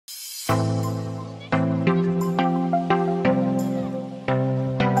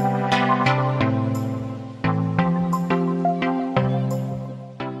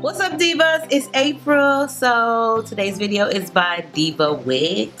it's April, so today's video is by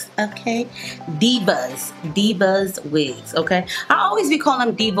DIVASWIGS, okay? DIVASWIGS, okay? I always be calling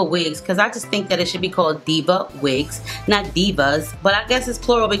them Diva Wigs because I just think that it should be called Diva Wigs, not Divas, but I guess it's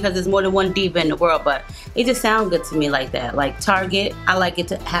plural because there's more than one diva in the world, but it just sounds good to me like that. Like Target, I like it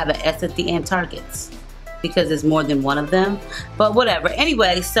to have an S at the end, Targets, because there's more than one of them, but whatever.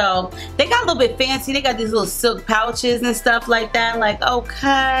 Anyway, so they got a little bit fancy. They got these little silk pouches and stuff like that, like,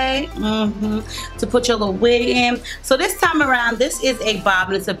 okay, to put your little wig in. So this time around, this is a bob,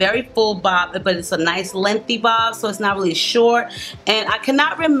 and it's a very full bob, but it's a nice lengthy bob, so it's not really short, and I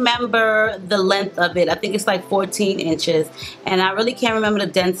cannot remember the length of it. I think it's like 14 inches, and I really can't remember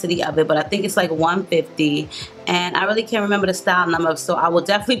the density of it, but I think it's like 150, and I really can't remember the style number, so I will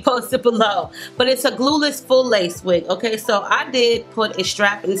definitely post it below. But it's a glueless full lace wig, okay? So I did put a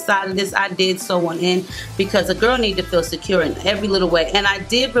strap inside of this. I did sew one in because a girl needs to feel secure in every little way. And I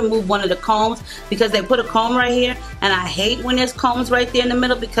did remove one of the combs because they put a comb right here, and I hate when there's combs right there in the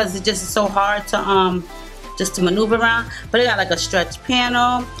middle because it just is so hard to just to maneuver around. But it got like a stretch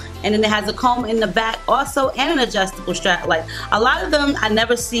panel, and then it has a comb in the back also, and an adjustable strap. Like a lot of them I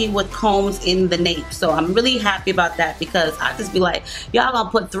never see with combs in the nape, so I'm really happy about that because I just be like, y'all gonna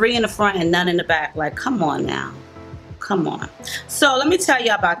put 3 in the front and none in the back. Like, come on now, come on. So let me tell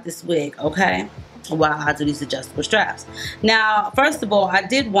you about this wig, okay, while I do these adjustable straps. Now, first of all, I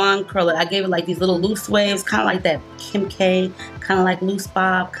did wand curl it. I gave it like these little loose waves, kind of like that Kim K, kind of like loose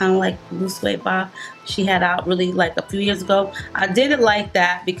bob, kind of like loose wave bob she had out really like a few years ago. I did it like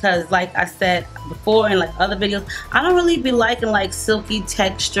that because, like I said before in like other videos, I don't really be liking like silky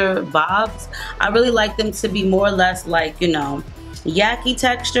texture bobs. I really like them to be more or less like, you know, yucky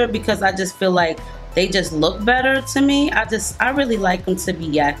texture, because I just feel like they just look better to me. I really like them to be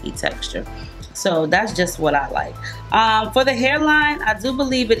yucky texture. So that's just what I like. For the hairline, I do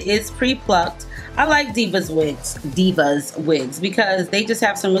believe it is pre-plucked. I like DIVASWIGS because they just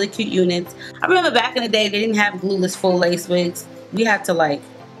have some really cute units. I remember back in the day they didn't have glueless full lace wigs. We had to like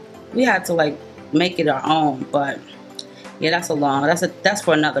make it our own, but yeah, that's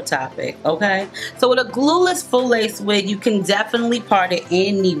for another topic, okay? So with a glueless full lace wig, you can definitely part it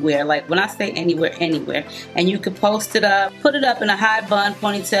anywhere. Like when I say anywhere, anywhere. And you can post it up, put it up in a high bun,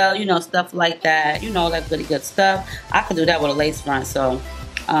 ponytail, you know, stuff like that. You know, that goody good stuff. I could do that with a lace front. So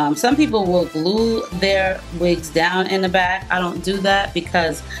some people will glue their wigs down in the back. I don't do that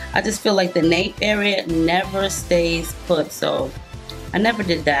because I just feel like the nape area never stays put. So I never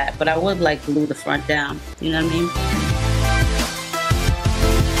did that, but I would like glue the front down. You know what I mean?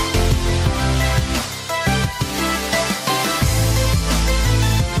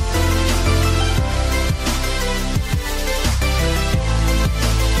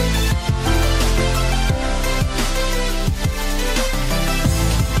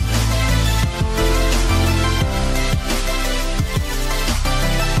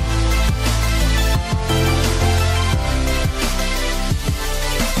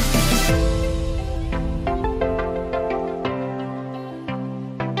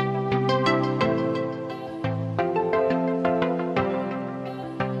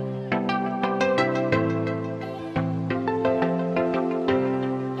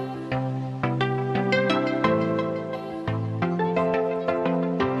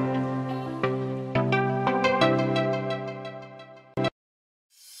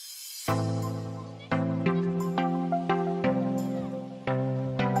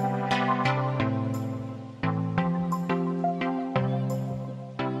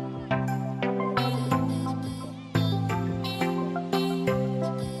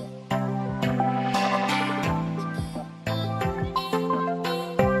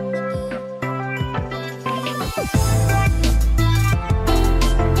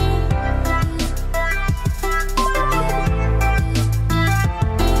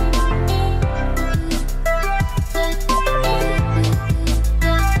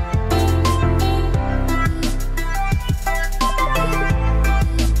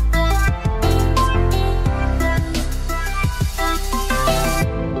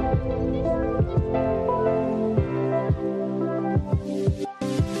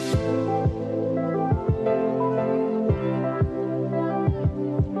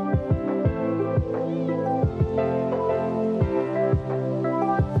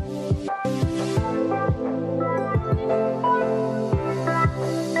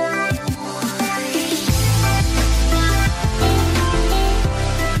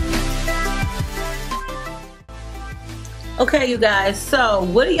 Okay, you guys, so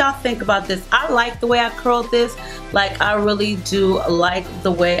what do y'all think about this? I like the way I curled this. Like, I really do like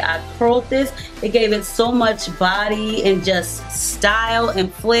the way I curled this. It gave it so much body and just style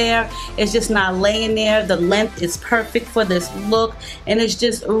and flair. It's just not laying there. The length is perfect for this look, and it's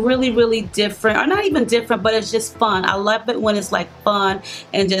just really, really different. Or not even different, but it's just fun. I love it when it's like fun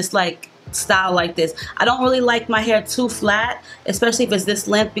and just like style like this. I don't really like my hair too flat, especially if it's this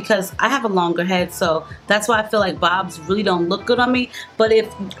length, because I have a longer head, so that's why I feel like bobs really don't look good on me. But if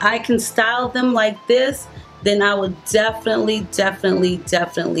I can style them like this, then I would definitely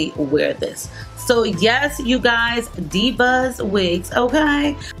wear this. So yes, you guys, DIVASWIGS,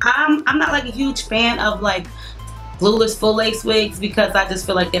 okay? I'm not like a huge fan of like glueless full lace wigs because I just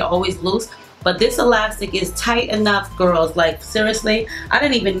feel like they're always loose. But this elastic is tight enough, girls. Like, seriously, I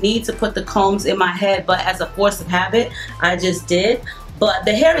didn't even need to put the combs in my head, but as a force of habit, I just did. But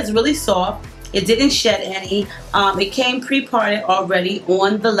the hair is really soft. It didn't shed any. It came pre-parted already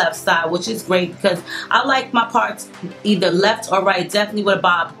on the left side, which is great because I like my parts either left or right, definitely with a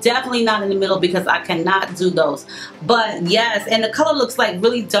bob. Definitely not in the middle because I cannot do those. But yes, and the color looks like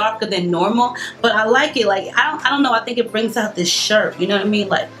really darker than normal, but I like it. Like, I don't know, I think it brings out this shirt, you know what I mean?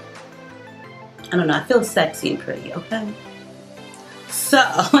 Like, I don't know, I feel sexy and pretty, okay? So,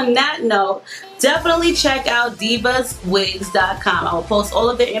 on that note, definitely check out DIVASWIGS.com. I will post all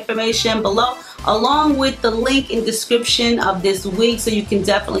of their information below, along with the link in description of this wig, so you can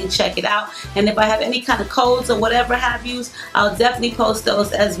definitely check it out. And if I have any kind of codes or whatever have yous, I'll definitely post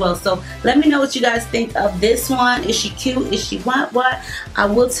those as well. So let me know what you guys think of this one. Is she cute? Is she what? I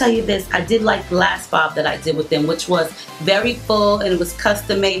will tell you this, I did like the last bob that I did with them, which was very full and it was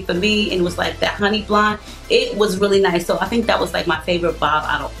custom made for me, and it was like that honey blonde. It was really nice. So I think that was like my favorite bob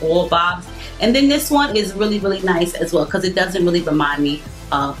out of all bobs. And then this one is really, really nice as well because it doesn't really remind me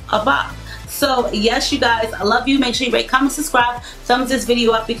of a bob. So yes, you guys, I love you. Make sure you rate, comment, subscribe, thumbs this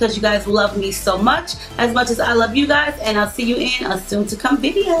video up because you guys love me so much as I love you guys, and I'll see you in a soon to come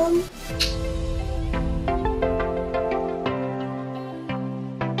video.